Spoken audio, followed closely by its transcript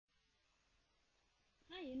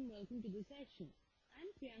Hi and welcome to the session. I'm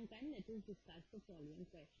Priyanka and let us discuss the following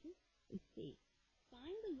question. It says,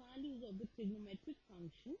 find the values of the trigonometric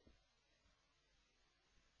function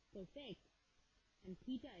cos x and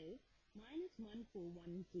theta is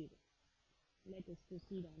 -1410. Let us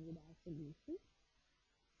proceed on with our solution.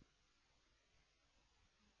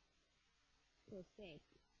 Cos x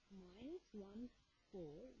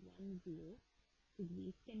 -1410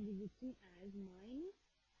 degrees can be written as minus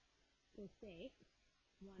cos x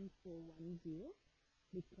 1410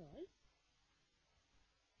 because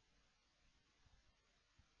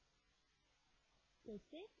cos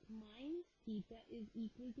x minus theta is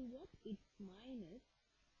equal to what? It's minus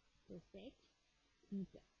cos x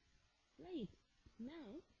theta. Right.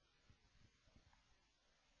 Now,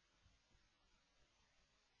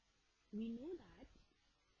 we know that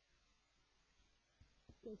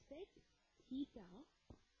cos x theta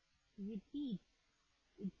repeats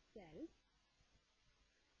itself.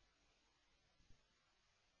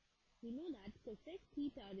 We know that cos x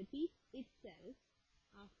theta repeats itself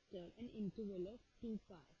after an interval of 2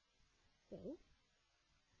 pi. So,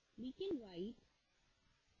 we can write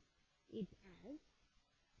it as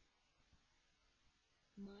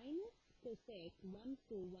minus cos x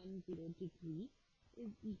 1410 degree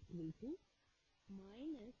is equal to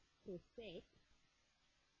minus cos x.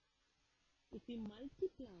 If we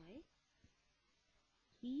multiply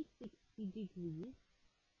 360 degrees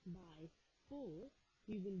by 4,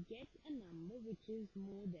 we will get a number which is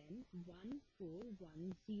more than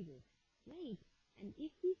 1410, right? And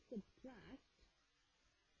if we subtract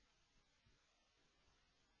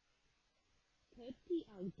 30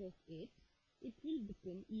 out of it, it will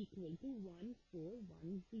become equal to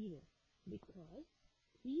 1410 because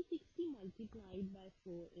 360 multiplied by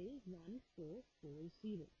 4 is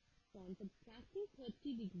 1440. So on subtracting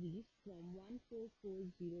 30 degrees from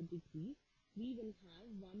 1440 degrees, we will have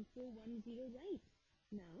 1410, right?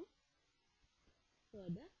 Now,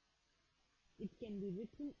 further, it can be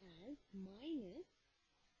written as minus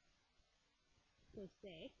cos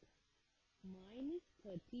x minus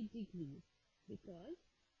 30 degrees because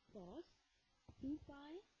cos 2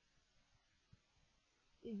 pi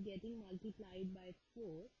is getting multiplied by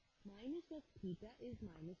 4, minus of theta is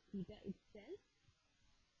minus theta itself.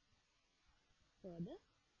 Further,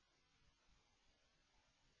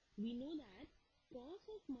 we know that cos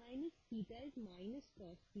of minus theta is minus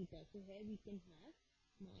cos theta. So here we can have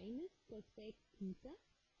minus cos x theta,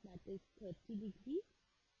 that is 30 degrees.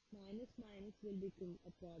 Minus minus will become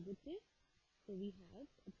a positive. So we have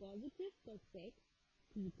a positive cos x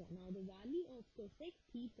theta. Now the value of cos x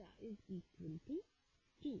theta is equal to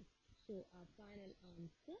 2. So our final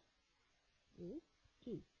answer is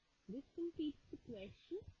 2. This completes the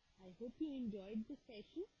question. I hope you enjoyed the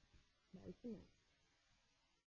session. Bye for now.